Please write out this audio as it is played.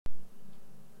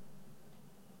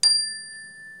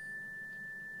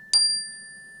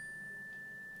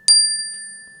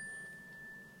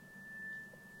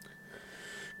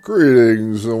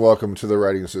Greetings and welcome to the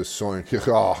writings of Soren. This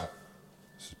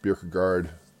is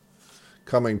Bierkegaard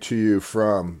coming to you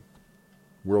from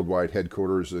worldwide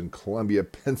headquarters in Columbia,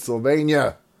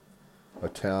 Pennsylvania, a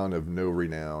town of no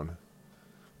renown.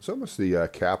 It's almost the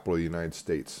capital of the United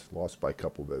States, lost by a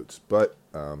couple votes, but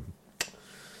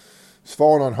it's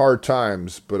fallen on hard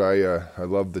times. But I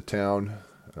love the town,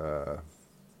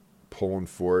 pulling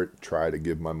for it, try to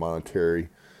give my monetary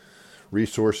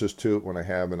resources to it when I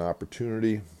have an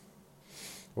opportunity.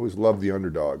 Always love the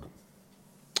underdog.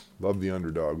 Love the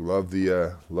underdog. Love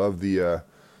the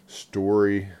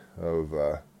story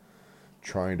of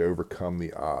trying to overcome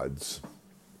the odds.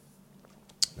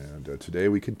 And today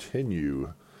we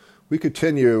continue. We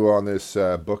continue on this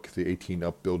book, the 18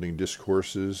 Upbuilding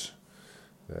Discourses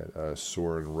that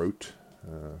Soren wrote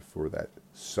for that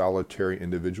solitary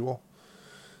individual.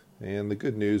 And the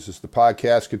good news is the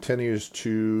podcast continues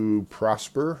to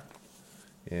prosper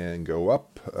and go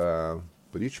up.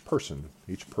 But each person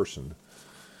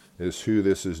is who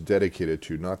this is dedicated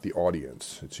to, not the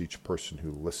audience. It's each person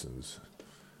who listens.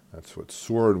 That's what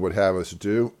Soren would have us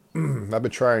do. I've been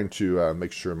trying to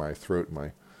make sure my throat,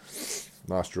 my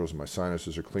nostrils, and my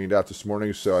sinuses are cleaned out this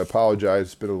morning, so I apologize.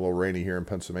 It's been a little rainy here in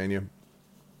Pennsylvania.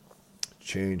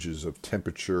 Changes of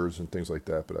temperatures and things like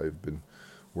that, but I've been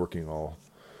working all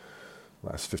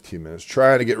last 15 minutes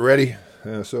trying to get ready,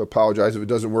 so apologize if it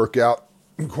doesn't work out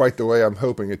quite the way I'm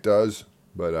hoping it does.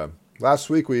 But last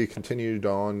week we continued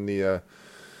on the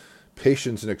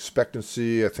patience and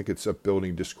expectancy. I think it's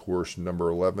Upbuilding Discourse number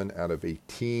 11 out of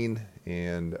 18,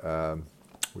 and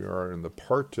we are in the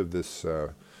part of this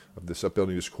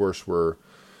Upbuilding Discourse where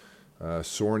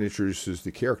Soren introduces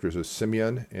the characters of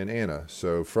Simeon and Anna.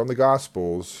 So from the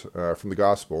gospel,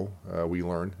 we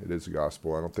learn, it is a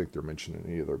gospel. I don't think they're mentioning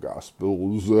any other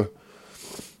gospels.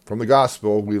 From the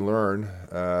gospel, we learn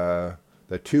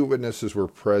that two witnesses were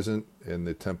present in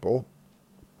the temple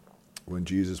when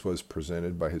Jesus was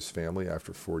presented by his family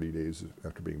after 40 days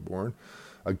after being born.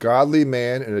 A godly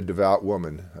man and a devout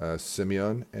woman,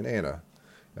 Simeon and Anna.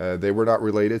 They were not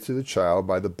related to the child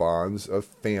by the bonds of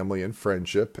family and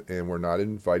friendship and were not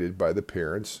invited by the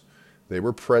parents. They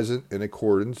were present in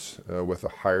accordance with a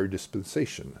higher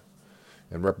dispensation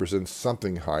and represent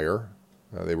something higher.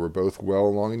 They were both well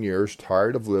along in years,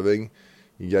 tired of living,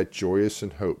 yet joyous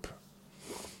in hope.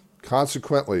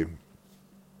 Consequently,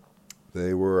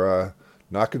 they were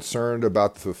not concerned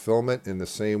about the fulfillment in the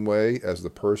same way as the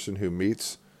person who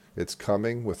meets its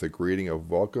coming with a greeting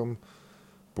of welcome,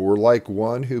 but were like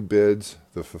one who bids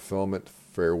the fulfillment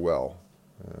farewell.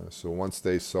 So once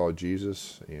they saw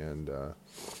Jesus, and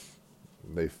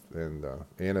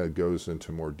Anna goes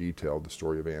into more detail, the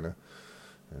story of Anna,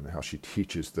 and how she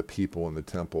teaches the people in the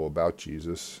temple about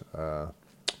Jesus.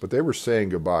 But they were saying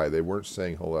goodbye. They weren't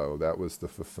saying hello. That was the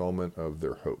fulfillment of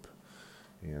their hope.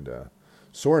 And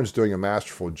Soren's doing a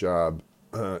masterful job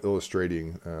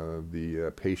illustrating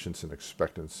the patience and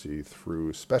expectancy through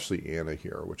especially Anna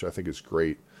here, which I think is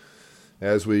great.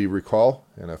 As we recall,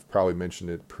 and I've probably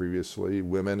mentioned it previously,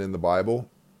 women in the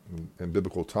Bible in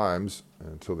biblical times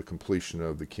until the completion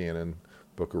of the canon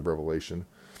book of Revelation,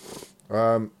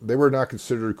 they were not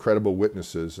considered credible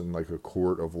witnesses in like a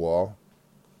court of law.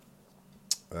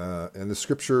 And the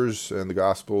scriptures and the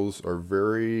gospels are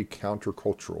very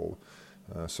countercultural.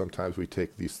 Sometimes we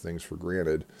take these things for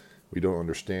granted. We don't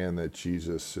understand that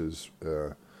Jesus is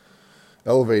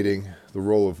elevating the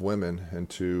role of women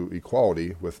into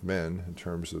equality with men in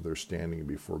terms of their standing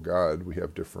before God. We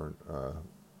have different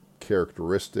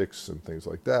characteristics and things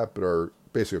like that, but our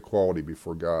basic equality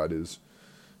before God is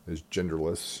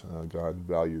genderless. God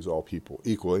values all people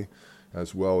equally,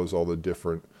 as well as all the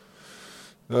different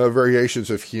variations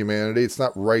of humanity. It's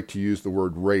not right to use the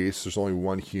word race. There's only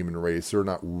one human race. They're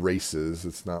not races.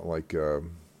 It's not like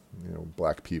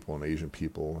black people and Asian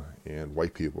people and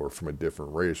white people are from a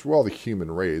different race. We're all the human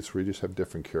race. We just have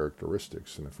different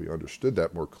characteristics. And if we understood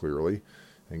that more clearly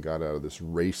and got out of this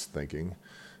race thinking,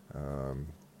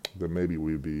 then maybe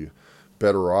we'd be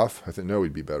better off.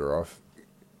 We'd be better off.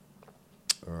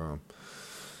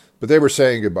 But they were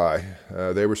saying goodbye.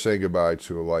 They were saying goodbye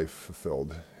to a life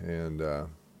fulfilled.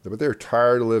 But they were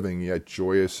tired of living, yet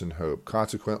joyous in hope.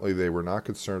 Consequently, they were not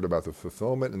concerned about the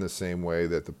fulfillment in the same way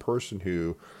that the person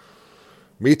who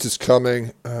meets his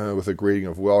coming with a greeting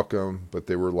of welcome, but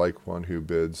they were like one who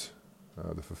bids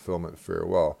the fulfillment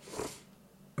farewell.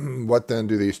 What then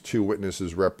do these two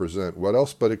witnesses represent? What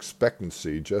else but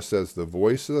expectancy, just as the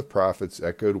voice of the prophets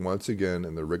echoed once again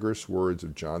in the rigorous words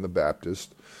of John the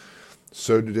Baptist,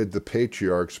 so did the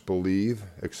patriarchs believe,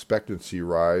 expectancy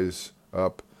rise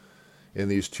up in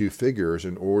these two figures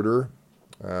in order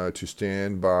to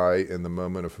stand by in the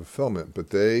moment of fulfillment, but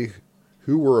they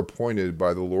who were appointed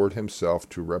by the Lord himself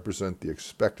to represent the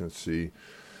expectancy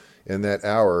in that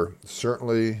hour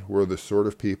certainly were the sort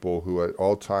of people who at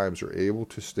all times are able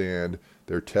to stand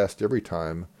their test every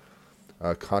time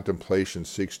contemplation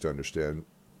seeks to understand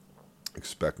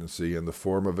expectancy. In the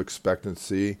form of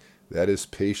expectancy, that is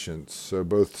patience. So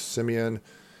both Simeon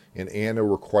and Anna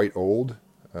were quite old.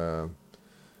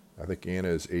 I think Anna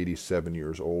is 87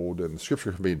 years old, and the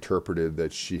scripture can be interpreted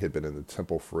that she had been in the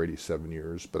temple for 87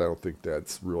 years, but I don't think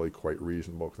that's really quite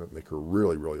reasonable, because that would make her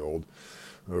really, really old,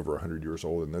 over 100 years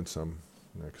old, and then some,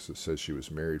 because it says she was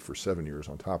married for 7 years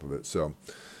on top of it. So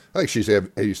I think she's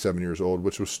 87 years old,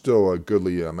 which was still a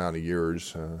goodly amount of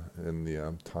years in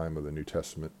the time of the New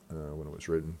Testament when it was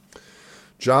written.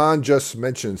 John just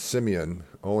mentions Simeon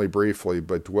only briefly,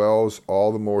 but dwells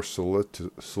all the more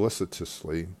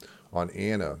solicitously on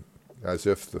Anna, as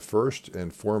if it first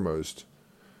and foremost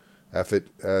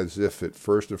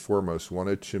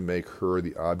wanted to make her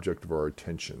the object of our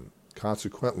attention.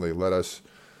 Consequently, let us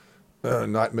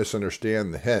not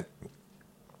misunderstand the hint,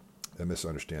 and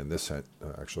misunderstand this hint,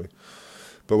 actually.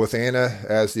 But with Anna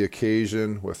as the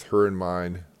occasion, with her in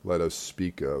mind, let us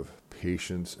speak of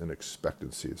patience and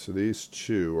expectancy. So these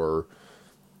two are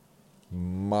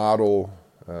model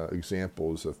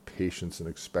examples of patience and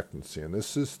expectancy. And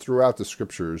this is throughout the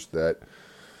scriptures that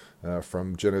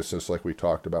from Genesis, like we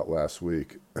talked about last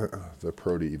week, the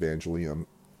proto-evangelium.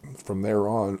 From there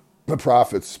on, the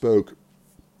prophets spoke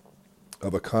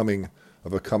of a coming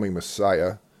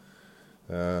Messiah.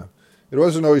 It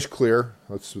wasn't always clear.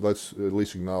 Let's at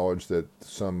least acknowledge that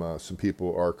some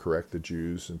people are correct, the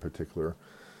Jews in particular.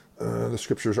 The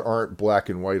scriptures aren't black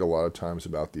and white a lot of times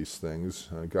about these things.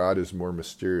 God is more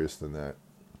mysterious than that.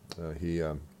 He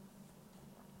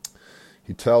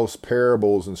tells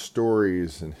parables and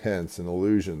stories and hints and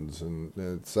allusions, and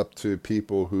it's up to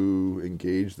people who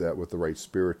engage that with the right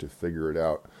spirit to figure it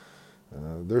out.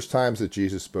 There's times that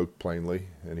Jesus spoke plainly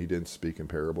and he didn't speak in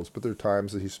parables, but there are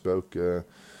times that he spoke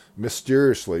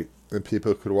mysteriously, and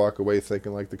people could walk away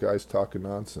thinking like the guy's talking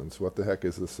nonsense. What the heck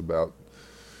is this about?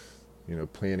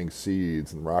 Planting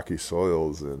seeds in rocky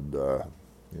soils, and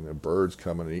birds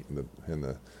coming and eating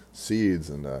the seeds,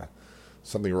 and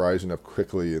something rising up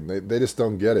quickly, and they just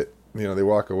don't get it. They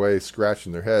walk away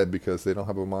scratching their head because they don't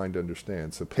have a mind to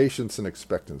understand. So patience and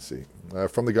expectancy.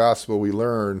 From the gospel, we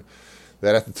learn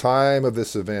that at the time of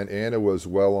this event, Anna was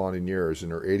well on in years,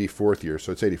 in her 84th year.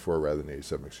 So it's 84 rather than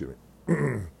 87, excuse me.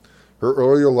 Her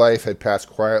earlier life had passed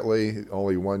quietly.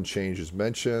 Only one change is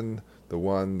mentioned, the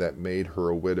one that made her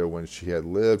a widow when she had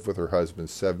lived with her husband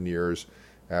 7 years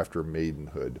after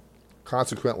maidenhood.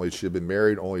 Consequently, she had been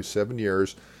married only 7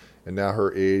 years, and now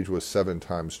her age was 7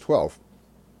 times 12.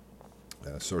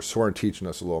 So Soren teaching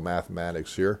us a little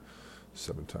mathematics here.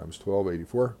 7 times 12,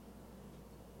 84.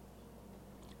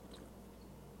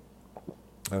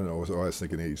 I don't know, I was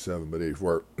thinking 87, but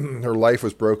 84. Her life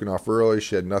was broken off early.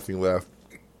 She had nothing left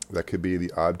that could be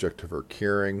the object of her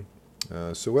caring.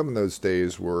 So women those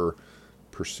days were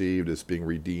perceived as being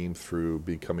redeemed through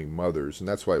becoming mothers, and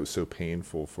that's why it was so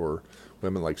painful for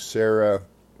women like Sarah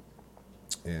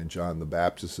and John the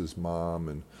Baptist's mom,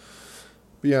 and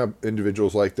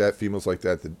individuals like that, females like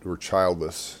that were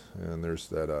childless. And there's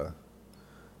that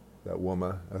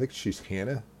woman, I think she's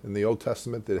Hannah in the Old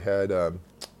Testament, that had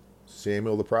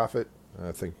Samuel the prophet.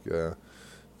 I think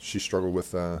she struggled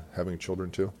with having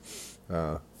children too.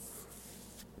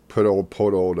 Put old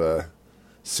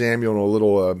Samuel in a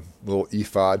little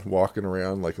ephod, walking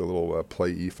around like a little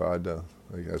play ephod,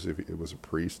 like as if it was a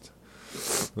priest.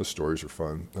 Those stories are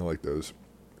fun. I like those.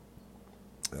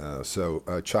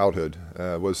 So childhood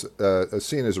was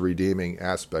seen as a redeeming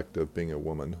aspect of being a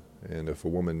woman, and if a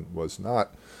woman was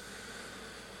not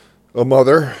a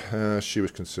mother, she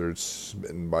was considered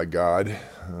smitten by God.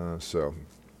 So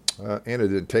Anna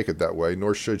didn't take it that way,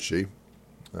 nor should she.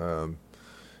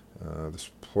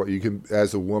 You can,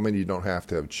 as a woman, you don't have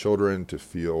to have children to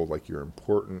feel like you're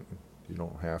important. You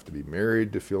don't have to be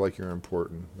married to feel like you're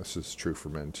important. This is true for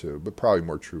men too, but probably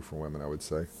more true for women, I would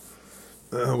say.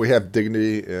 We have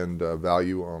dignity and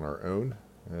value on our own.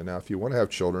 And now if you want to have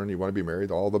children, you want to be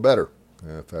married, all the better.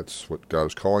 If that's what God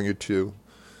is calling you to,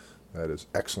 that is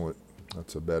excellent.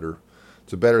 It's a better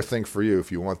thing for you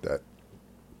if you want that.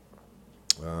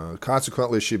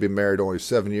 Consequently, she'd been married only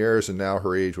 7 years, and now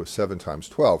her age was 7 times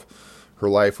 12. Her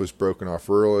life was broken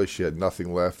off early. She had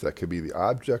nothing left that could be the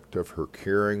object of her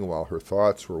caring, while her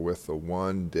thoughts were with the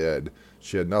one dead.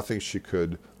 She had nothing she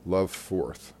could love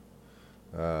forth.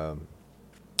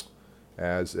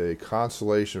 as a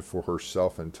consolation for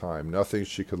herself in time. Nothing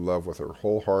she could love with her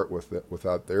whole heart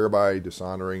without thereby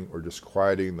dishonoring or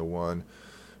disquieting the one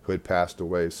who had passed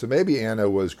away. So maybe Anna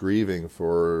was grieving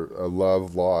for a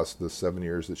love lost. The 7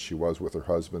 years that she was with her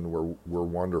husband were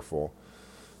wonderful.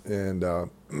 And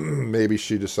maybe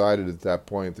she decided at that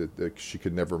point that she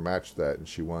could never match that, and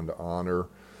she wanted to honor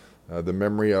the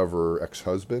memory of her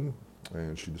ex-husband,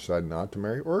 and she decided not to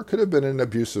marry. Or it could have been an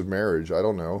abusive marriage. I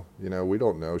don't know. We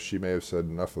don't know. She may have said,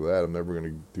 enough of that. I'm never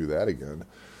going to do that again.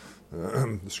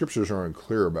 The scriptures are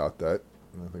unclear about that.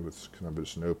 I think it's kind of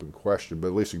just an open question, but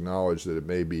at least acknowledge that it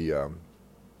may be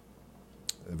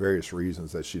various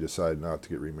reasons that she decided not to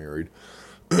get remarried.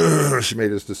 She may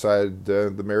just decide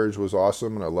the marriage was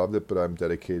awesome and I loved it, but I'm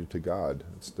dedicated to God.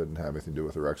 It didn't have anything to do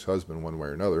with her ex-husband one way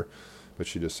or another, but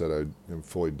she just said, I am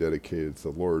fully dedicated to the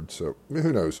Lord. So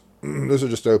who knows? Those are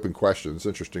just open questions.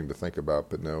 Interesting to think about,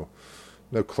 but no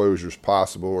closures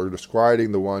possible. Or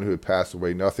disquieting the one who had passed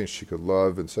away, nothing she could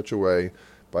love in such a way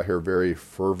by her very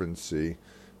fervency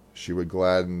she would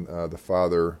gladden the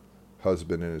father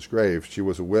husband in his grave. She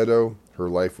was a widow. Her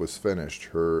life was finished.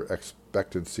 Her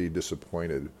expectancy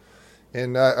disappointed.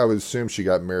 And I would assume she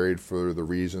got married for the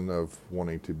reason of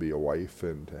wanting to be a wife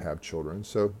and to have children.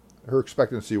 So her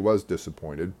expectancy was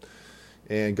disappointed.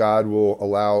 And God will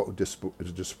allow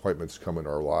disappointments to come in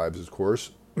our lives, of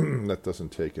course. That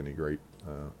doesn't take any great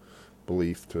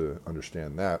belief to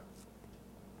understand that.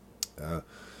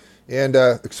 And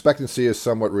expectancy is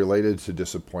somewhat related to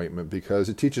disappointment because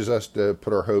it teaches us to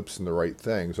put our hopes in the right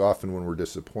things. Often when we're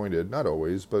disappointed, not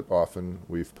always, but often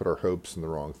we've put our hopes in the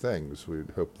wrong things.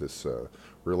 We'd hope this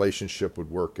relationship would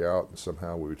work out and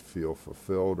somehow we would feel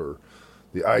fulfilled, or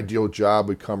the ideal job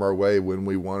would come our way when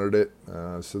we wanted it.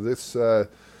 So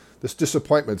this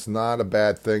disappointment's not a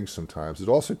bad thing sometimes. It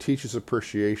also teaches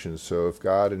appreciation. So if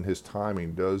God in his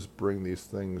timing does bring these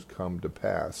things come to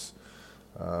pass,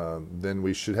 then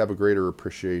we should have a greater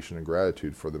appreciation and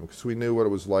gratitude for them, because we knew what it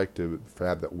was like to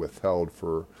have that withheld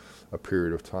for a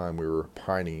period of time. We were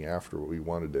pining after what we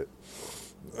wanted it.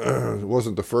 It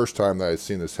wasn't the first time that I had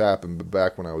seen this happen, but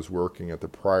back when I was working at the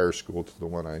prior school to the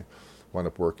one I wound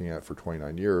up working at for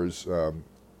 29 years, a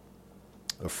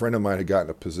friend of mine had gotten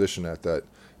a position at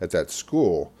that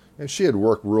school, and she had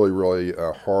worked really, really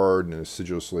hard and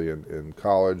assiduously in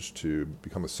college to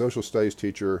become a social studies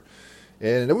teacher.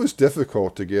 And it was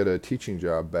difficult to get a teaching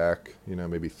job back,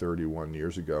 maybe 31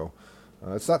 years ago.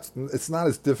 It's not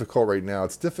as difficult right now.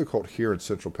 It's difficult here in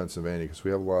central Pennsylvania because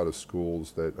we have a lot of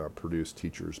schools that produce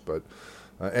teachers.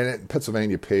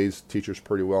 Pennsylvania pays teachers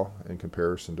pretty well in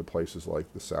comparison to places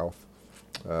like the South.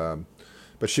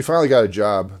 But she finally got a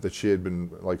job that she had been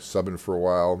subbing for a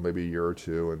while, maybe a year or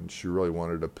two, and she really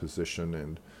wanted a position.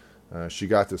 And she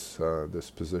got this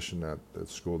position at the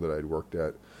school that I'd worked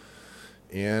at.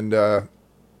 And I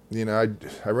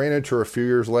ran into her a few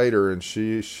years later, and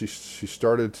she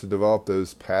started to develop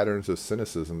those patterns of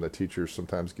cynicism that teachers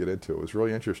sometimes get into. It was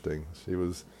really interesting. She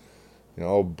was,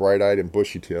 all bright-eyed and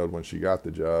bushy-tailed when she got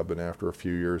the job, and after a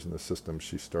few years in the system,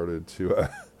 she started to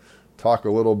talk a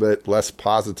little bit less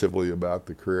positively about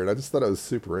the career. And I just thought it was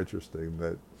super interesting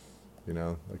that,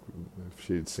 if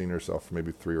she had seen herself for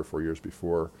maybe 3 or 4 years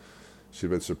before, she'd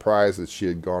been surprised that she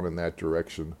had gone in that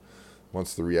direction.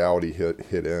 Once the reality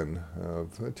hit in,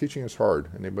 teaching is hard.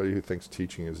 Anybody who thinks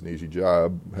teaching is an easy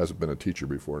job hasn't been a teacher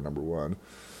before, number one.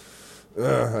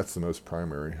 That's the most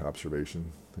primary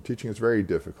observation. The teaching is very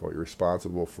difficult. You're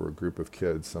responsible for a group of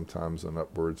kids, sometimes on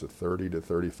upwards of 30 to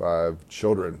 35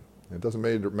 children. It doesn't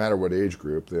matter what age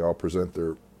group. They all present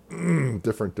their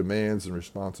different demands and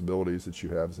responsibilities that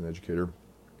you have as an educator.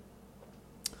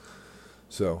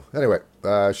 So anyway,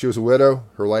 she was a widow.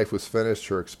 Her life was finished.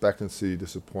 Her expectancy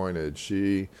disappointed.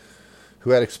 She, who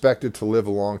had expected to live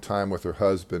a long time with her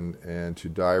husband and to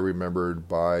die remembered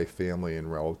by family and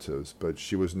relatives, but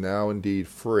she was now indeed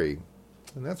free.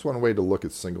 And that's one way to look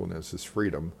at singleness, is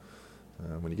freedom.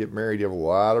 When you get married, you have a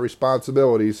lot of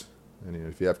responsibilities, and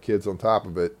if you have kids on top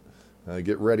of it,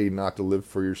 get ready not to live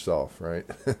for yourself, right?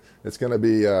 It's going to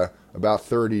be about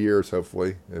 30 years,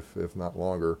 hopefully, if not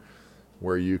longer,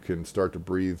 where you can start to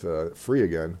breathe free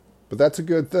again. But that's a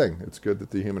good thing. It's good that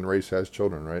the human race has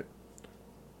children, right?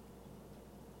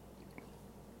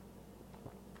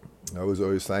 I was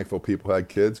always thankful people had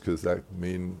kids, because that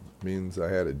means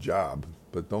I had a job.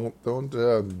 But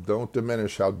don't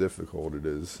diminish how difficult it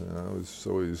is. I was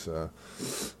always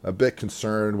a bit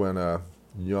concerned when a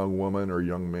young woman or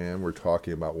young man were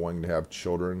talking about wanting to have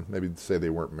children. Maybe say they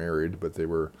weren't married, but they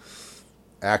were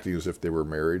acting as if they were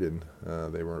married, and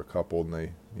they were a couple, and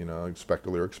they,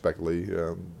 unexpectedly,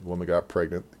 woman got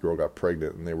pregnant, the girl got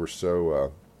pregnant, and they were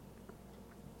so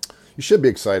You should be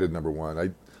excited, number one.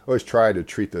 I always try to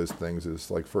treat those things as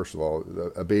like, first of all,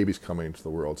 a baby's coming into the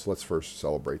world, so let's first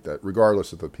celebrate that,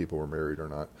 regardless if the people were married or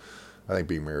not. I think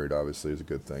being married, obviously, is a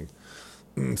good thing.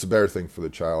 It's a better thing for the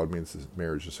child. It means the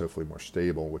marriage is hopefully more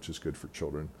stable, which is good for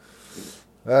children.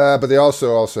 But they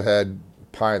also had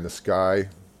pie in the sky.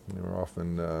 They were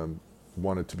often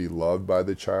wanted to be loved by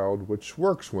the child, which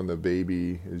works when the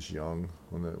baby is young,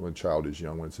 when the child is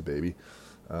young, when it's a baby.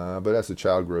 But as the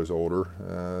child grows older,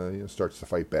 starts to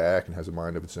fight back and has a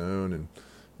mind of its own, and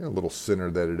a little sinner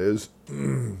that it is.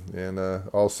 And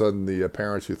all of a sudden, the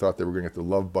parents who thought they were going to get the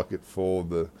love bucket full of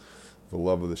the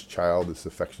love of this child, this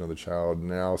affection of the child,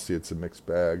 now see it's a mixed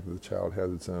bag. The child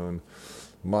has its own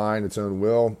mind, its own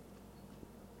will,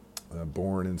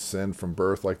 born in sin from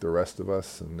birth like the rest of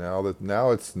us, and now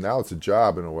it's a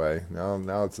job in a way.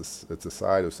 Now it's a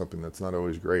side of something that's not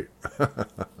always great.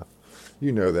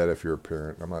 You know that if you're a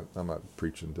parent. I'm not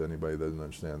preaching to anybody that doesn't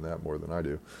understand that more than I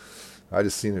do. I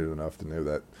just seen it enough to know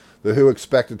that. The who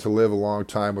expected to live a long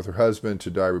time with her husband, to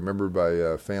die remembered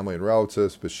by family and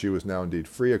relatives, but she was now indeed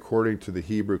free. According to the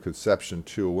Hebrew conception,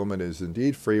 too, a woman is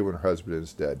indeed free when her husband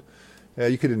is dead.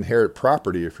 You could inherit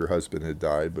property if your husband had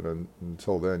died, but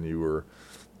until then you were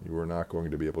not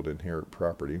going to be able to inherit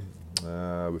property.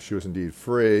 But she was indeed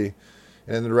free.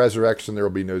 And in the resurrection, there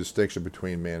will be no distinction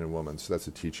between man and woman. So that's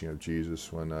a teaching of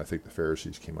Jesus when I think the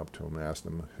Pharisees came up to him and asked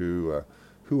him, who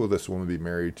will this woman be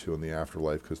married to in the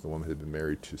afterlife? Because the woman had been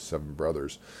married to 7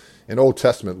 brothers. In Old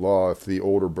Testament law, if the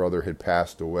older brother had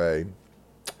passed away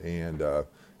and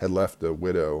had left a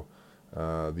widow,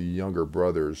 the younger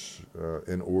brothers,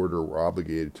 in order, were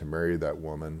obligated to marry that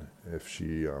woman if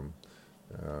she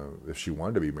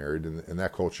wanted to be married. In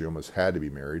that culture, you almost had to be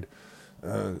married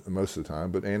most of the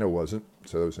time, but Anna wasn't,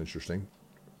 so that was interesting.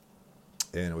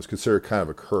 And it was considered kind of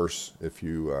a curse if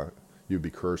you'd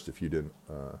be cursed if you didn't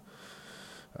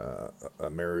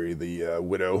marry the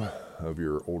widow of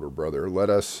your older brother.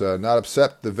 Let us not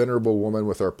upset the venerable woman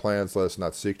with our plans. Let us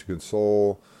not seek to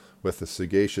console with the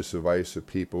sagacious advice of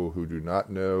people who do not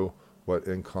know what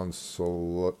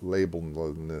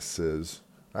inconsolableness is.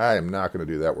 I am not going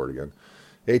to do that word again.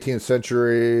 18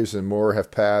 centuries and more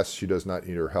have passed. She does not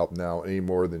need our help now any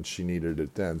more than she needed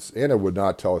it then. Anna would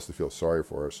not tell us to feel sorry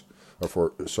for us,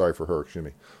 or sorry for her, excuse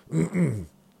me.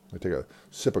 I take a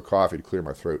sip of coffee to clear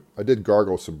my throat. I did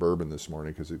gargle some bourbon this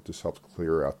morning because it just helps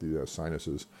clear out the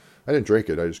sinuses. I didn't drink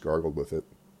it, I just gargled with it.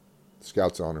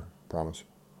 Scout's honor, promise.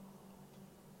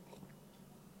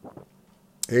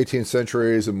 18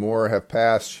 centuries and more have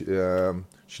passed. She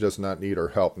does not need our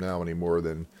help now any more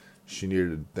than she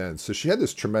needed it then. So she had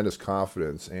this tremendous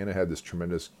confidence. Anna had this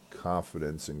tremendous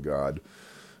confidence in God.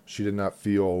 She did not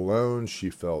feel alone. She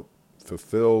felt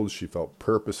fulfilled. She felt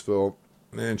purposeful.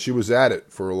 And she was at it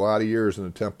for a lot of years in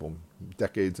the temple,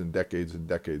 decades and decades and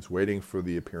decades, waiting for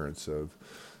the appearance of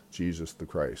Jesus the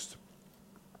Christ.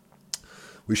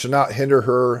 We shall not hinder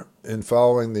her in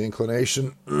following the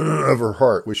inclination of her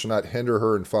heart. We shall not hinder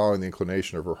her in following the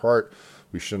inclination of her heart.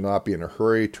 We shall not be in a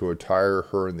hurry to attire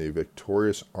her in the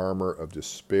victorious armor of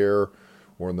despair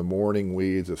or in the mourning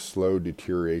weeds of slow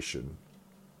deterioration.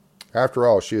 After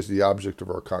all, she is the object of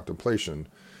our contemplation,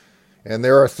 and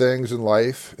there are things in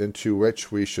life into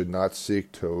which we should not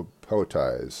seek to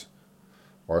poetize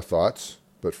our thoughts,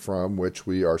 but from which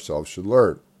we ourselves should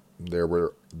learn.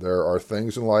 There are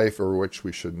things in life over which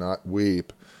we should not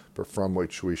weep, but from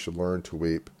which we should learn to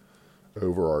weep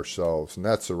over ourselves. And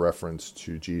that's a reference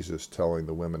to Jesus telling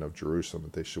the women of Jerusalem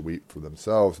that they should weep for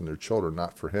themselves and their children,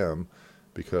 not for him,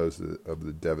 because of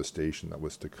the devastation that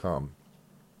was to come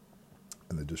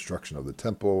and the destruction of the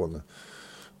temple and the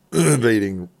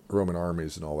invading Roman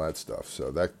armies and all that stuff. So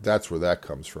that's where that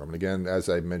comes from. And again, as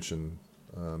I mentioned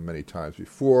many times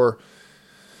before,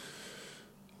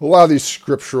 a lot of these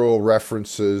scriptural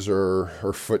references are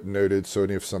footnoted, so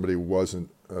if somebody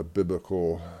wasn't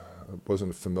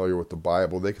familiar with the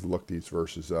Bible, they could look these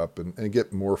verses up and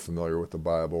get more familiar with the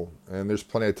Bible. And there's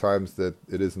plenty of times that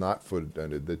it is not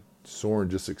footnoted, that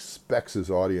Soren just expects his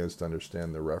audience to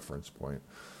understand the reference point.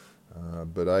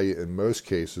 But in most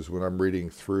cases, when I'm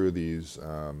reading through these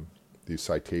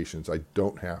citations, I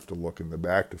don't have to look in the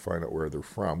back to find out where they're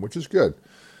from, which is good.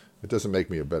 It doesn't make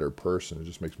me a better person. It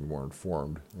just makes me more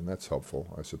informed, and that's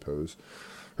helpful, I suppose.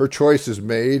 Her choice is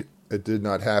made. It did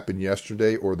not happen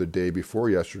yesterday or the day before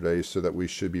yesterday, so that we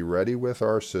should be ready with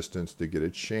our assistance to get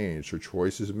it changed. Her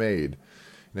choice is made.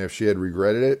 And if she had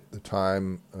regretted it, the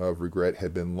time of regret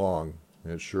had been long.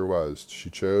 And it sure was. She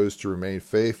chose to remain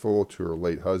faithful to her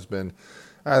late husband.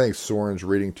 I think Soren's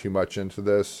reading too much into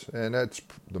this, and that's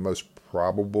the most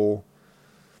probable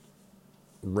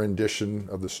rendition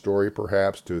of the story,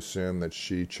 perhaps, to assume that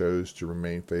she chose to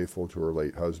remain faithful to her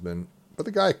late husband. But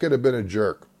the guy could have been a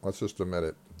jerk. Let's just admit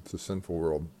it. It's a sinful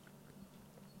world.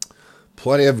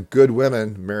 Plenty of good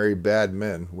women marry bad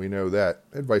men. We know that.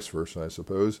 And vice versa, I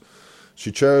suppose.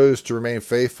 She chose to remain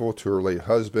faithful to her late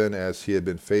husband as he had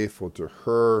been faithful to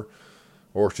her,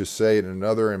 or to say it in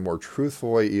another and more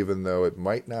truthful way, even though it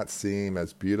might not seem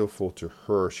as beautiful to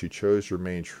her, she chose to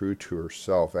remain true to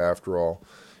herself. After all,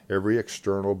 every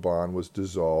external bond was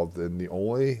dissolved, and the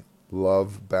only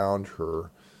love bound her,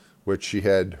 which she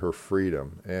had her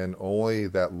freedom, and only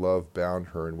that love bound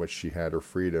her in which she had her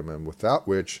freedom, and without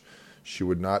which she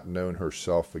would not know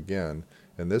herself again.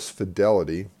 And this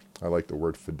fidelity, I like the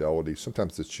word fidelity.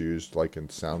 Sometimes it's used like in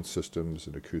sound systems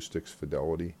and acoustics,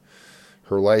 fidelity.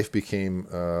 Her life became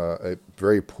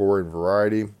very poor in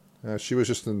variety. She was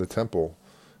just in the temple,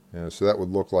 so that would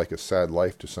look like a sad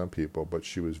life to some people, but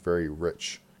she was very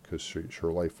rich because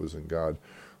her life was in God.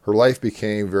 Her life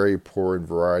became very poor in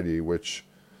variety, which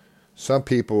some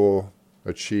people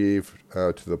achieve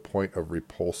to the point of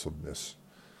repulsiveness.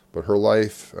 But her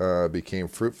life became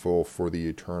fruitful for the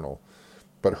eternal.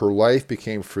 But her life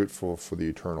became fruitful for the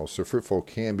eternal. So fruitful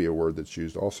can be a word that's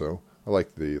used also. I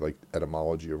like the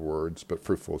etymology of words, but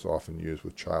fruitful is often used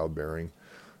with childbearing.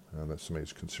 That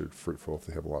somebody's considered fruitful if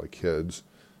they have a lot of kids.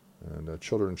 And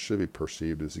children should be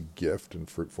perceived as a gift and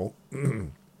fruitful.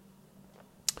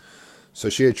 So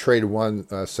she had traded one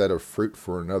set of fruit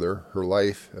for another. Her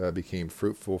life became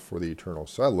fruitful for the eternal.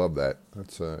 So I love that.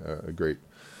 That's a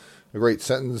great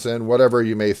sentence. And whatever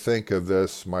you may think of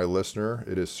this, my listener,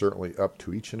 it is certainly up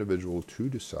to each individual to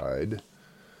decide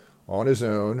on his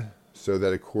own, so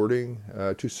that according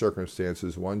to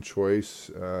circumstances, one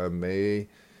choice may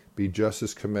be just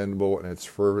as commendable in its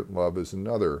fervent love as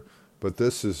another. But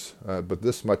this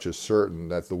much is certain,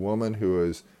 that the woman who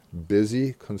is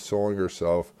busy consoling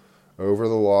herself over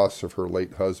the loss of her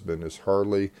late husband is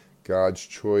hardly God's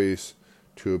choice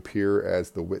to appear as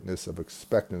the witness of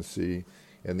expectancy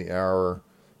in the hour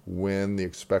when the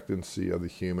expectancy of the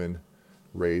human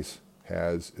race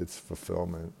has its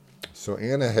fulfillment. So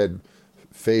Anna had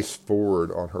faced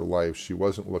forward on her life. She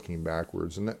wasn't looking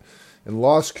backwards. And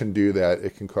loss can do that.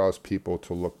 It can cause people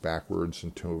to look backwards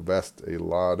and to invest a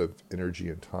lot of energy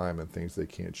and time in things they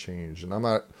can't change. And I'm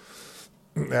not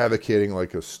advocating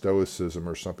like a stoicism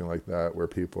or something like that, where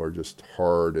people are just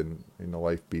hard and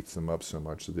life beats them up so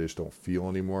much that they just don't feel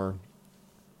anymore.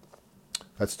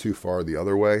 That's too far the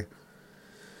other way.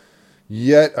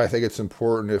 Yet, I think it's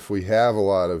important, if we have a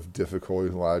lot of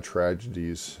difficulties, a lot of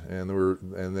tragedies, and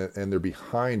they're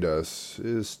behind us,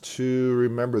 is to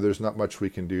remember there's not much we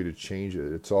can do to change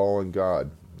it. It's all in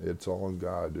God. It's all in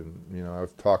God. And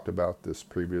I've talked about this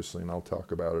previously, and I'll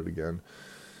talk about it again.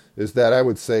 Is that I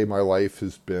would say my life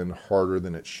has been harder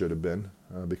than it should have been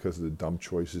because of the dumb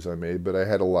choices I made, but I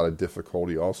had a lot of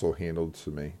difficulty also handled to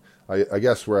me. I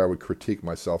guess where I would critique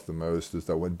myself the most is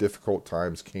that when difficult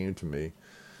times came to me,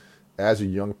 as a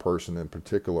young person in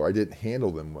particular, I didn't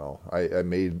handle them well. I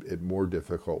made it more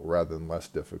difficult rather than less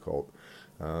difficult.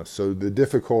 So the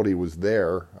difficulty was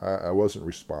there. I wasn't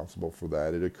responsible for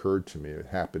that. It occurred to me. It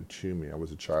happened to me. I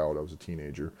was a child. I was a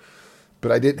teenager.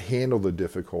 But I didn't handle the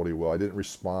difficulty well. I didn't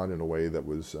respond in a way that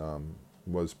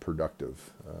was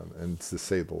productive, and to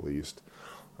say the least.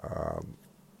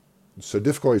 So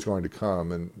difficulty is going to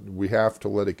come, and we have to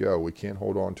let it go. We can't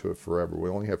hold on to it forever. We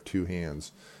only have two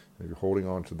hands. If you're holding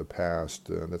on to the past,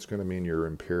 that's going to mean you're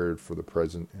impaired for the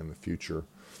present and the future.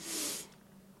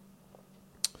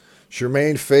 She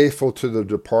remained faithful to the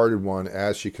departed one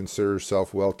as she considered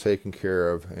herself well taken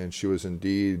care of, and she was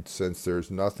indeed, since there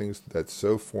is nothing that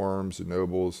so forms,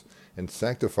 ennobles, and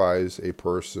sanctifies a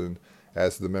person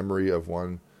as the memory of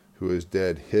one who is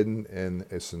dead, hidden in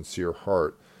a sincere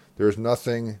heart. There is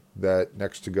nothing that,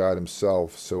 next to God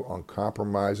himself, so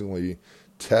uncompromisingly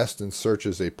tests and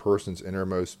searches a person's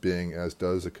innermost being as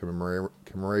does a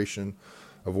commemoration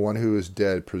of one who is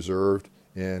dead, preserved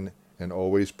in an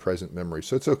always present memory.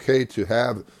 So it's okay to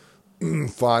have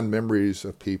fond memories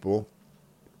of people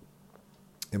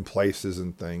and places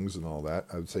and things and all that.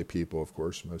 I would say people, of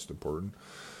course, most important.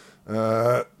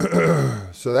 So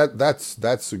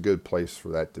that's a good place for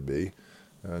that to be.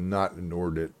 Not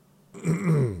inordinate.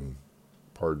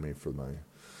 Pardon me for my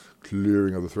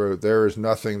clearing of the throat. There is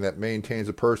nothing that maintains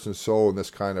a person's soul in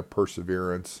this kind of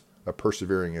perseverance, a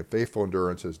persevering and faithful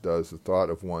endurance, as does the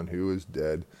thought of one who is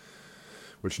dead,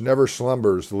 which never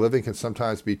slumbers. The living can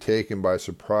sometimes be taken by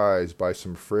surprise by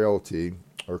some frailty,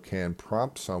 or can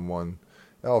prompt someone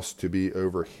else to be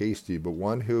over hasty, but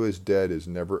one who is dead is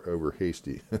never over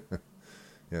hasty.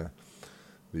 Yeah,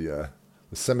 the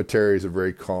The cemetery is a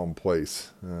very calm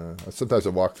place. Sometimes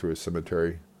I walk through a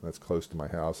cemetery that's close to my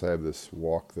house. I have this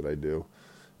walk that I do,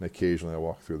 and occasionally I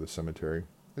walk through the cemetery.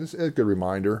 It's a good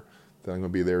reminder that I'm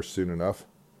going to be there soon enough.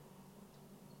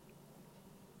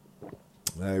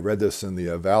 I read this in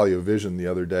the Valley of Vision the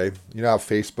other day. You know how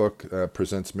Facebook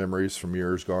presents memories from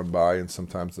years gone by, and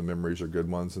sometimes the memories are good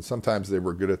ones, and sometimes they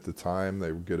were good at the time,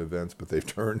 they were good events, but they've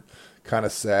turned kind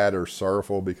of sad or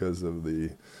sorrowful because of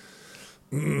the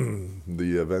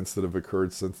the events that have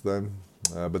occurred since then.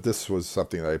 But this was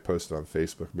something that I posted on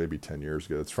Facebook maybe 10 years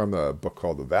ago. It's from a book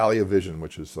called The Valley of Vision,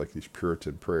 which is like these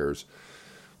Puritan prayers.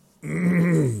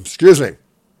 Excuse me.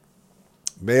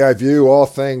 May I view all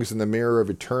things in the mirror of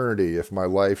eternity. If my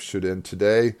life should end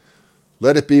today,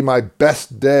 let it be my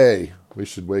best day. We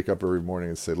should wake up every morning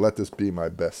and say, let this be my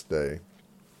best day.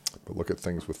 But look at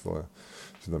things with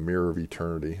the mirror of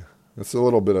eternity. It's a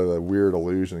little bit of a weird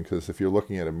illusion, because if you're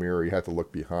looking at a mirror, you have to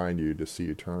look behind you to see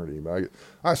eternity. But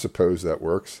I suppose that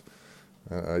works.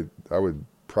 I would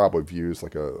probably view as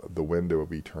like the window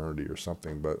of eternity or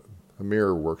something, but a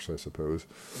mirror works, I suppose.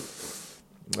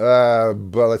 But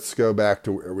let's go back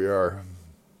to where we are.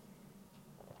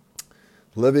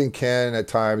 Living can at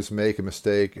times make a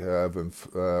mistake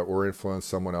or influence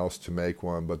someone else to make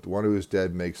one, but the one who is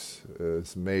dead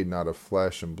is made not of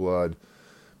flesh and blood,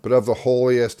 but of the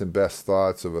holiest and best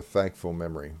thoughts of a thankful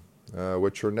memory,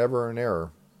 which are never in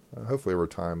error. Hopefully over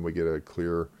time we get a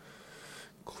clear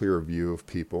view of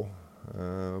people,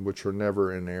 which are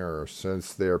never in error,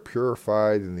 since they are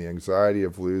purified in the anxiety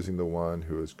of losing the one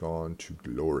who has gone to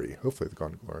glory. Hopefully they've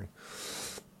gone to glory.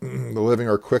 The living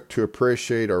are quick to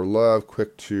appreciate our love,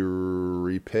 quick to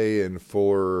repay in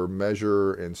fuller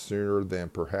measure and sooner than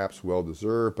perhaps well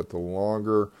deserved, but the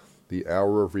longer the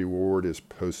hour of reward is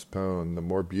postponed, the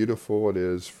more beautiful it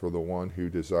is for the one who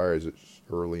desires it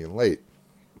early and late.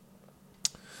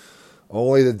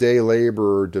 Only the day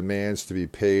laborer demands to be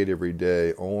paid every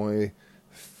day. Only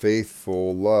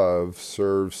faithful love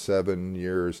serves 7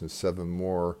 years and 7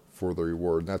 more for the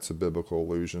reward. And that's a biblical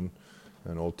allusion,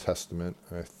 an Old Testament.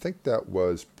 I think that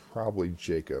was probably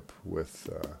Jacob with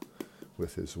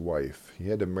his wife. He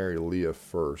had to marry Leah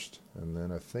first, and then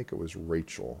I think it was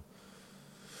Rachel.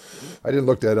 I didn't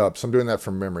look that up, so I'm doing that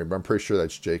from memory, but I'm pretty sure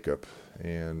that's Jacob.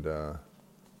 And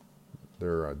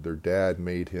their dad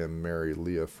made him marry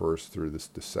Leah first through this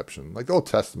deception. Like the Old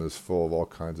Testament is full of all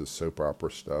kinds of soap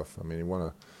opera stuff. I mean, you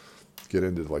want to get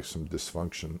into like some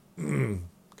dysfunction, kind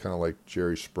of like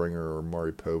Jerry Springer or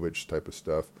Maury Povich type of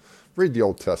stuff. Read the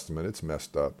Old Testament; it's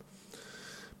messed up.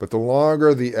 But the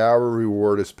longer the hour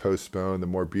reward is postponed, the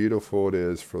more beautiful it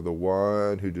is for the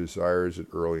one who desires it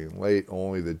early and late.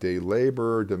 Only the day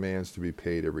laborer demands to be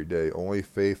paid every day. Only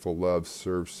faithful love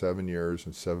serves 7 years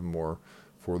and 7 more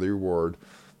for the reward.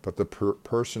 But the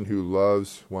person who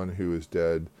loves one who is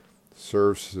dead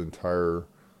serves his entire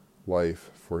life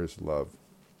for his love.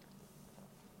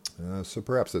 So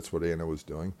perhaps that's what Anna was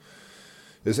doing.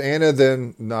 Is Anna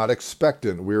then not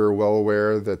expectant? We are well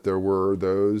aware that there were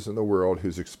those in the world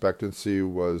whose expectancy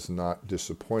was not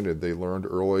disappointed. They learned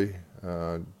early.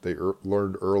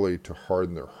 Learned early to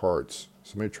harden their hearts.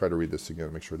 So let me try to read this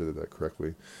again, make sure I did that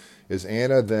correctly. Is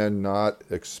Anna then not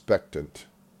expectant? ?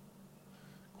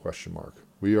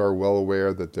 We are well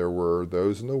aware that there were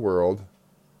those in the world.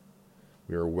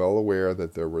 We are well aware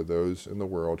that there were those in the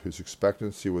world whose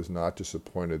expectancy was not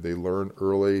disappointed. They learned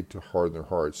early to harden their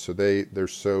hearts. So they're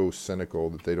so cynical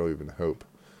that they don't even hope.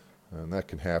 And that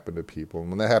can happen to people. And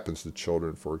when that happens to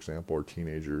children, for example, or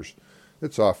teenagers,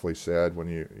 it's awfully sad when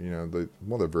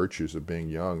one of the virtues of being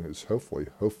young is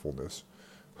hopefulness,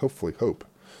 hopefully hope.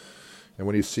 And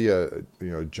when you see a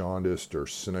jaundiced or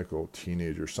cynical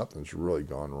teenager, something's really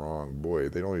gone wrong. Boy,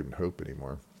 they don't even hope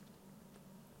anymore.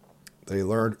 They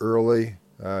learned early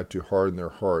to harden their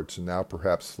hearts, and now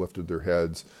perhaps lifted their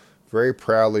heads very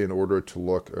proudly in order to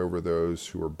look over those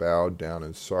who were bowed down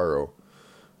in sorrow.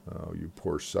 Oh, you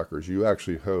poor suckers. You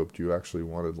actually hoped. You actually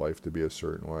wanted life to be a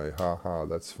certain way. Ha ha,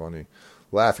 that's funny.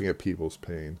 Laughing at people's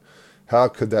pain. How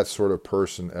could that sort of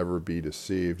person ever be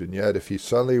deceived? And yet, if he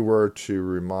suddenly were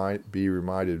to be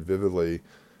reminded vividly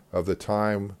of the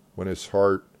time when his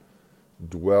heart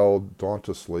dwelled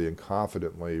dauntlessly and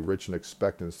confidently, rich in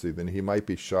expectancy, then he might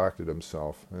be shocked at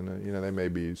himself. And, they may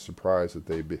be surprised that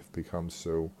they become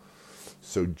so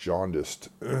jaundiced.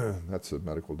 That's a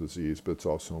medical disease, but it's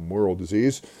also a moral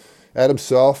disease. At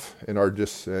himself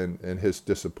and his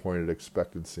disappointed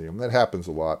expectancy. And that happens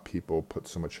a lot. People put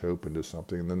so much hope into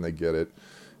something, and then they get it,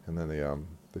 and then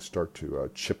they start to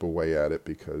chip away at it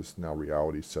because now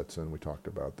reality sets in. We talked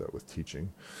about that with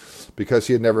teaching. Because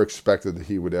he had never expected that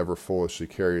he would ever foolishly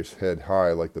carry his head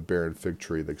high like the barren fig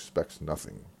tree that expects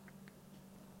nothing.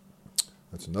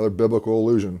 That's another biblical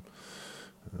allusion.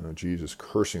 Jesus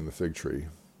cursing the fig tree.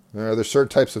 There's certain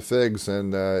types of figs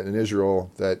in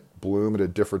Israel that bloom at a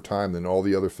different time than all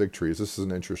the other fig trees. This is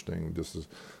an interesting, just as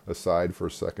aside for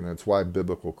a second. And it's why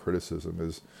biblical criticism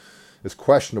is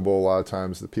questionable a lot of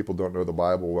times, that people don't know the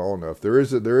Bible well enough. There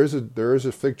is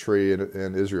a fig tree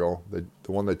in Israel, the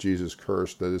one that Jesus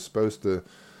cursed, that is supposed to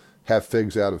have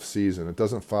figs out of season. It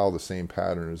doesn't follow the same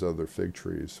pattern as other fig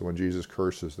trees. So when Jesus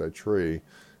curses that tree,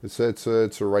 it's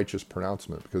a righteous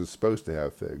pronouncement because it's supposed to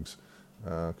have figs.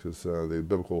 Because the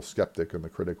biblical skeptic and the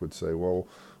critic would say, well,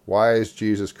 why is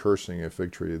Jesus cursing a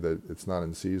fig tree that it's not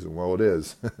in season? Well, it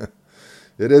is.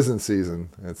 It is in season.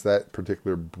 It's that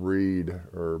particular breed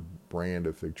or brand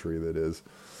of fig tree that is.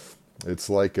 It's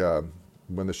like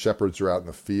when the shepherds are out in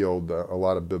the field, a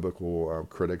lot of biblical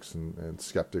critics and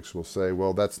skeptics will say,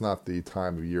 well, that's not the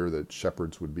time of year that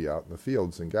shepherds would be out in the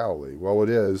fields in Galilee. Well, it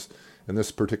is. In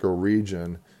this particular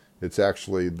region, it's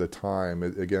actually the time.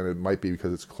 Again, it might be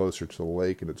because it's closer to the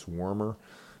lake and it's warmer,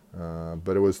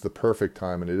 but it was the perfect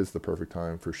time, and it is the perfect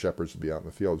time for shepherds to be out in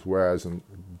the fields. Whereas in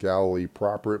Galilee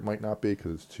proper, it might not be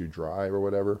because it's too dry or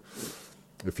whatever.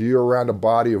 If you're around a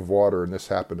body of water, and this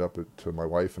happened up to my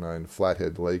wife and I in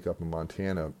Flathead Lake up in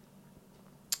Montana,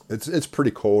 it's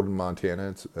pretty cold in Montana.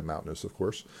 It's mountainous, of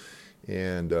course.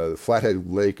 And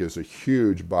Flathead Lake is a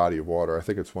huge body of water. I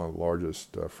think it's one of the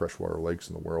largest freshwater lakes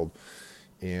in the world.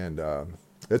 And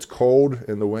it's cold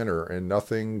in the winter, and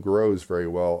nothing grows very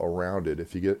well around it.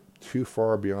 If you get too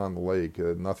far beyond the lake,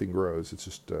 nothing grows. It's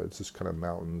just kind of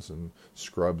mountains and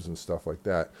scrubs and stuff like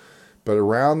that. But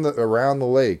around the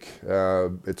lake,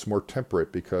 it's more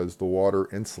temperate because the water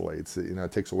insulates.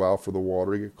 It takes a while for the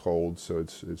water to get cold, so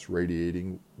it's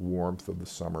radiating warmth of the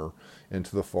summer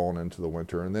into the fall and into the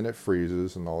winter, and then it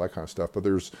freezes and all that kind of stuff. But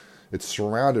it's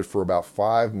surrounded for about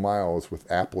 5 miles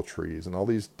with apple trees and all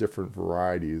these different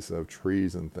varieties of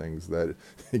trees and things that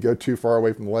you go too far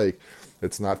away from the lake,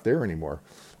 it's not there anymore.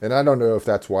 And I don't know if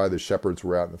that's why the shepherds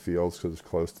were out in the fields, because it's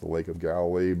close to the Lake of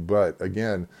Galilee. But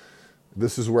again,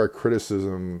 this is where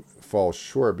criticism falls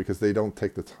short, because they don't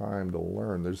take the time to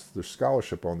learn. There's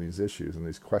scholarship on these issues, and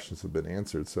these questions have been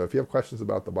answered. So if you have questions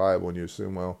about the Bible and you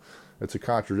assume, well, it's a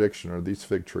contradiction, or these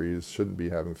fig trees shouldn't be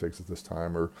having figs at this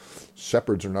time, or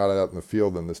shepherds are not out in the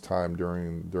field in this time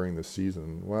during the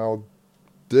season, well,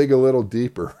 dig a little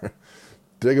deeper.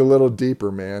 Dig a little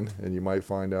deeper, man, and you might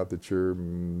find out that you're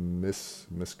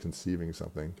misconceiving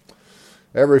something.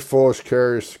 Every foolish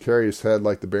carries his head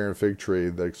like the barren fig tree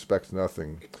that expects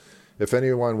nothing. If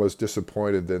anyone was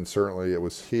disappointed, then certainly it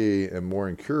was he, and more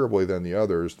incurably than the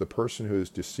others. The person who is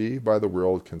deceived by the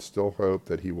world can still hope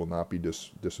that he will not be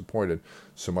disappointed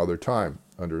some other time,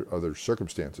 under other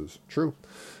circumstances. True.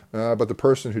 But the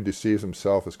person who deceives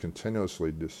himself is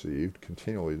continually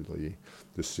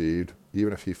deceived,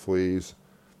 even if he flees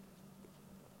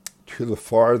to the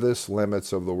farthest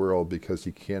limits of the world, because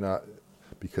he cannot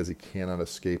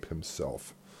escape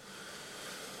himself.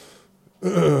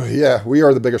 Yeah, we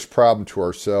are the biggest problem to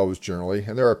ourselves generally,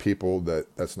 and there are people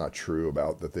that's not true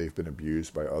about, that they've been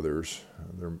abused by others.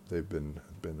 They've been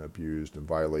abused and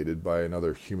violated by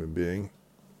another human being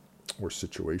or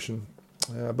situation.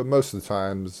 But most of the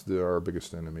times, our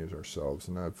biggest enemy is ourselves,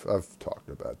 and I've talked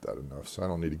about that enough, so I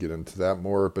don't need to get into that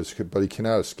more. But he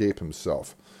cannot escape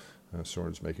himself.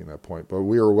 Soren's making that point. But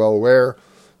we are well aware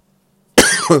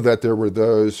that there were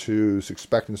those whose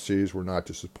expectancies were not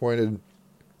disappointed.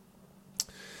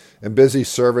 In busy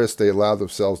service, they allowed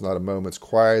themselves not a moment's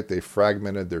quiet. They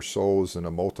fragmented their souls into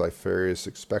multifarious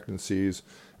expectancies,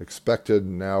 expected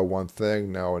now one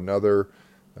thing, now another.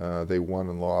 They won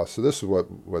and lost. So this is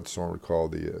what Soren would call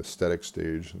the aesthetic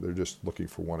stage. They're just looking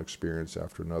for one experience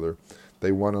after another.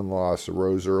 They won and lost,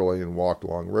 arose early and walked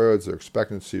along roads. Their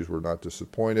expectancies were not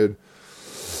disappointed.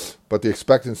 But the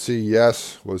expectancy,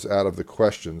 yes, was out of the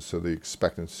question. So the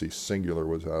expectancy singular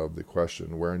was out of the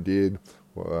question. Where indeed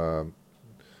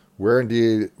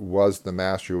was the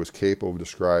master who was capable of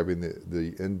describing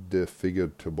the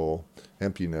indefatigable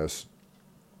emptiness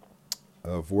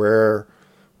of where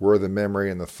were the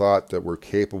memory and the thought that were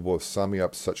capable of summing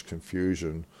up such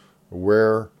confusion,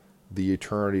 where the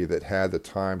eternity that had the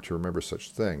time to remember such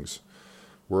things?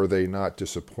 Were they not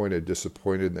disappointed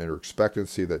in their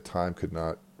expectancy that time could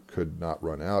not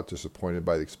run out, disappointed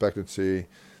by the expectancy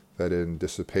that in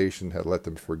dissipation had let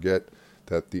them forget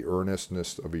that the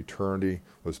earnestness of eternity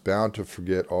was bound to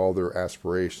forget all their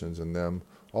aspirations, and them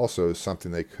also is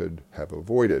something they could have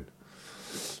avoided.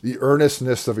 The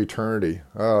earnestness of eternity.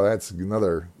 Oh, that's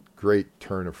another great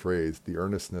turn of phrase. The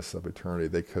earnestness of eternity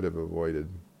they could have avoided.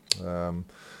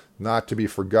 Not to be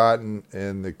forgotten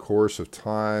in the course of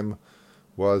time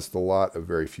was the lot of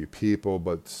very few people,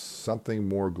 but something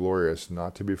more glorious,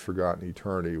 not to be forgotten in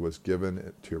eternity, was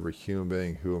given to every human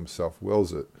being who himself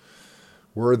wills it.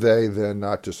 Were they then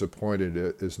not disappointed,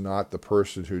 it is not the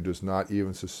person who does not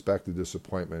even suspect the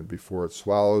disappointment before it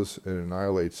swallows and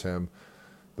annihilates him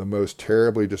the most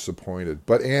terribly disappointed.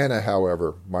 But Anna,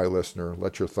 however, my listener,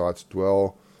 let your thoughts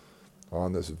dwell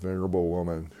on this venerable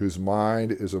woman, whose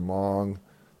mind is among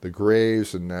the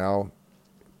graves, and now,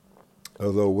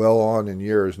 although well on in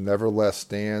years, nevertheless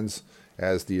stands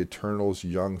as the Eternal's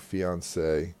young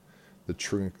fiancée,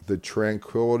 the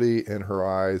tranquility in her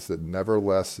eyes that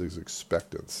nevertheless is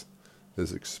expectant.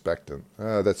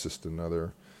 That's just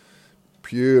another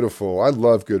beautiful. I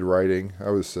love good writing.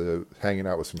 I was hanging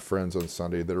out with some friends on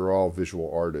Sunday that are all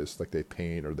visual artists, like they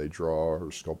paint or they draw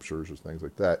or sculptures or things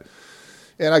like that.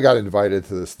 And I got invited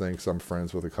to this thing because I'm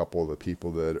friends with a couple of the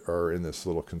people that are in this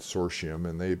little consortium,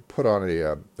 and they put on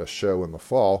a show in the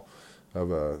fall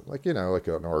of an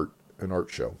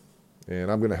art show.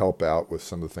 And I'm going to help out with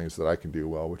some of the things that I can do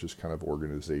well, which is kind of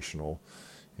organizational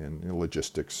and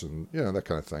logistics and that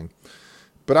kind of thing.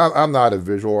 But I'm not a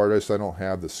visual artist. I don't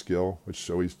have the skill, which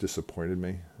always disappointed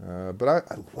me. But I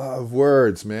love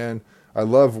words, man. I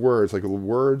love words. Like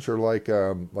words are like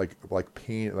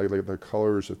paint, like the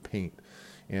colors of paint.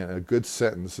 And a good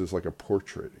sentence is like a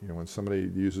portrait. When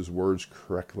somebody uses words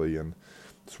correctly, and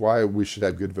that's why we should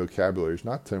have good vocabularies,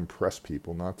 not to impress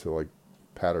people, not to like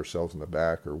pat ourselves in the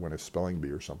back or win a spelling bee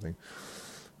or something.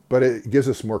 But it gives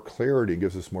us more clarity,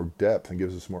 gives us more depth, and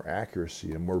gives us more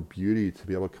accuracy and more beauty to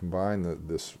be able to combine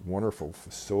this wonderful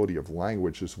facility of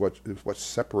language. Is what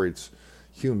separates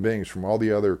human beings from all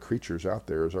the other creatures out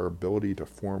there, is our ability to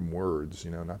form words,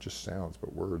 not just sounds,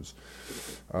 but words.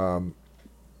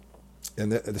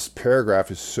 And this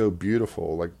paragraph is so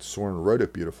beautiful. Like Soren wrote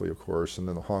it beautifully, of course, and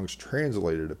then the Hongs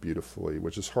translated it beautifully,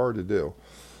 which is hard to do.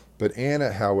 But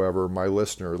Anna, however, my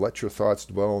listener, let your thoughts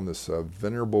dwell on this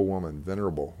venerable woman,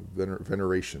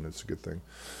 veneration, it's a good thing,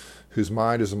 whose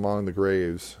mind is among the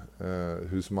graves,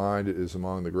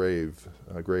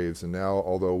 graves, and now,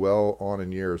 although well on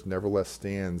in years, nevertheless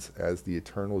stands as the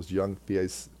Eternal's young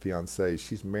fiancée.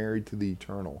 She's married to the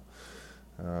Eternal.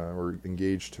 Or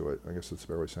engaged to it. I guess that's a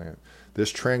better way of saying it. This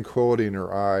tranquility in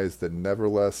her eyes that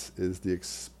nevertheless is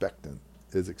expectant.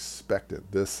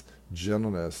 This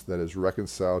gentleness that is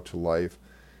reconciled to life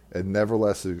and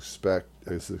nevertheless is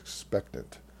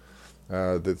expectant.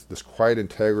 This quiet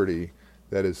integrity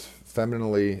that is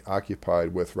femininely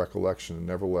occupied with recollection and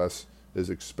nevertheless is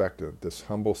expectant. This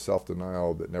humble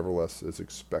self-denial that nevertheless is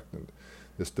expectant.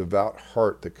 This devout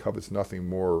heart that covets nothing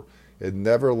more. It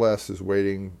nevertheless is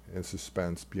waiting in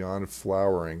suspense, beyond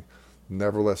flowering,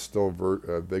 nevertheless still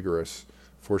vigorous,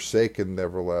 forsaken,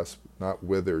 nevertheless not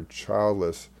withered,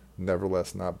 childless,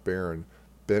 nevertheless not barren,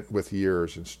 bent with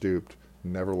years and stooped,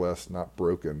 nevertheless not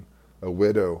broken, a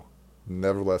widow,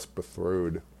 nevertheless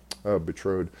betrothed.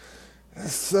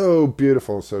 It's so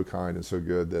beautiful and so kind and so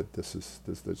good that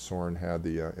that Soren had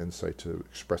the insight to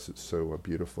express it so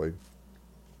beautifully.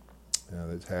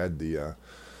 It had the.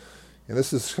 And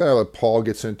this is kind of what Paul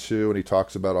gets into, and he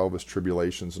talks about all of his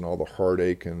tribulations and all the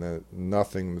heartache, and that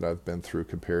nothing that I've been through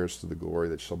compares to the glory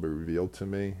that shall be revealed to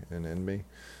me and in me.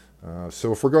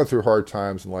 So if we're going through hard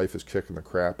times and life is kicking the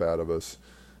crap out of us,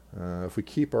 if we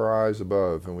keep our eyes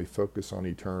above and we focus on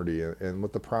eternity and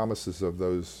what the promises of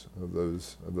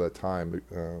that time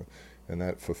and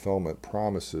that fulfillment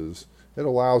promises, it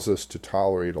allows us to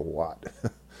tolerate a lot.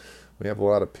 We have a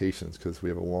lot of patience because we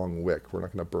have a long wick. We're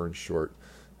not going to burn short.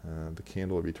 The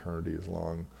candle of eternity is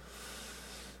long.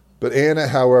 But Anna,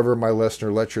 however, my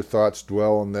listener, let your thoughts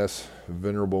dwell on this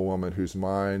venerable woman whose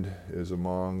mind is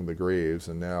among the graves,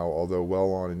 and now, although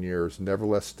well on in years,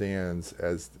 nevertheless stands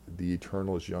as the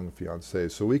Eternal's young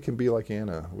fiancée. So we can be like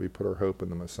Anna. We put our hope in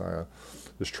the Messiah.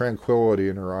 This tranquility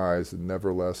in her eyes that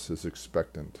nevertheless is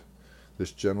expectant.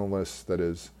 This gentleness that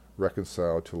is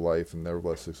reconciled to life and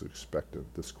nevertheless is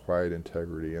expectant. This quiet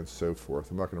integrity and so forth.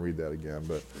 I'm not going to read that again,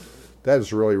 but that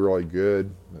is really, really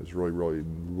good. It's really, really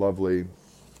lovely.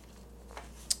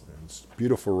 It's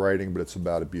beautiful writing, but it's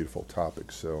about a beautiful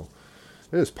topic. So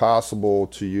it is possible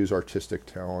to use artistic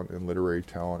talent and literary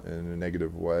talent in a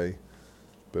negative way.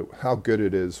 But how good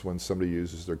it is when somebody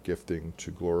uses their gifting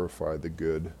to glorify the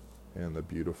good and the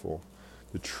beautiful,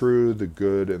 the true, the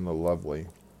good, and the lovely.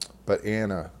 But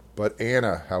Anna,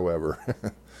 however,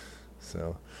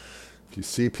 so if you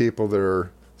see people that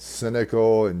are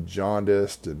cynical and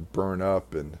jaundiced and burn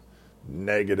up and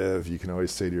negative, you can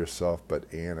always say to yourself,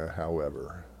 but Anna,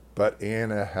 however,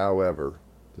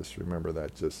 just remember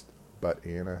that, but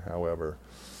Anna, however,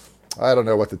 I don't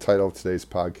know what the title of today's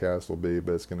podcast will be,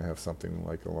 but it's going to have something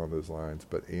like along those lines.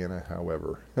 But Anna,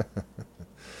 however,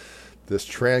 this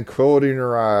tranquility in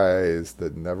her eyes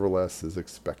that nevertheless is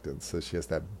expectant. So she has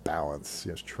that balance. She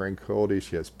has tranquility,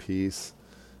 she has peace,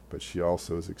 but she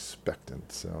also is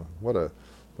expectant. So what a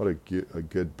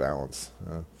good balance.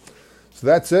 So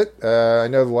that's it. I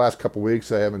know the last couple of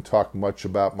weeks I haven't talked much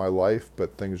about my life,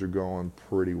 but things are going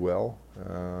pretty well.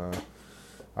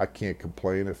 I can't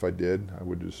complain. If I did, I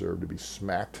would deserve to be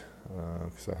smacked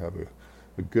because I have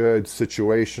a good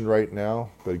situation right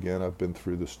now. But again, I've been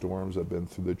through the storms. I've been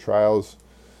through the trials.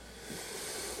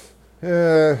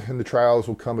 And the trials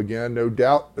will come again, no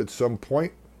doubt, at some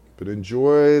point. But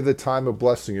enjoy the time of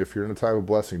blessing. If you're in a time of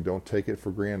blessing, don't take it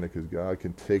for granted because God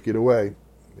can take it away.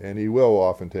 And He will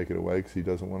often take it away because He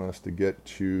doesn't want us to get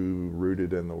too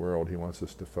rooted in the world. He wants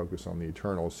us to focus on the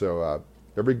eternal. So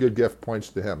every good gift points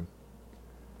to Him.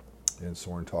 And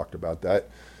Soren talked about that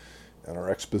in our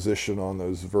exposition on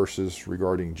those verses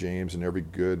regarding James. And every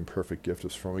good and perfect gift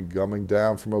is coming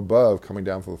down from above, coming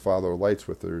down from the Father of lights,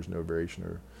 with there is no variation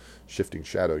or shifting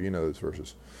shadow. You know those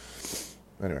verses.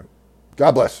 Anyway,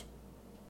 God bless.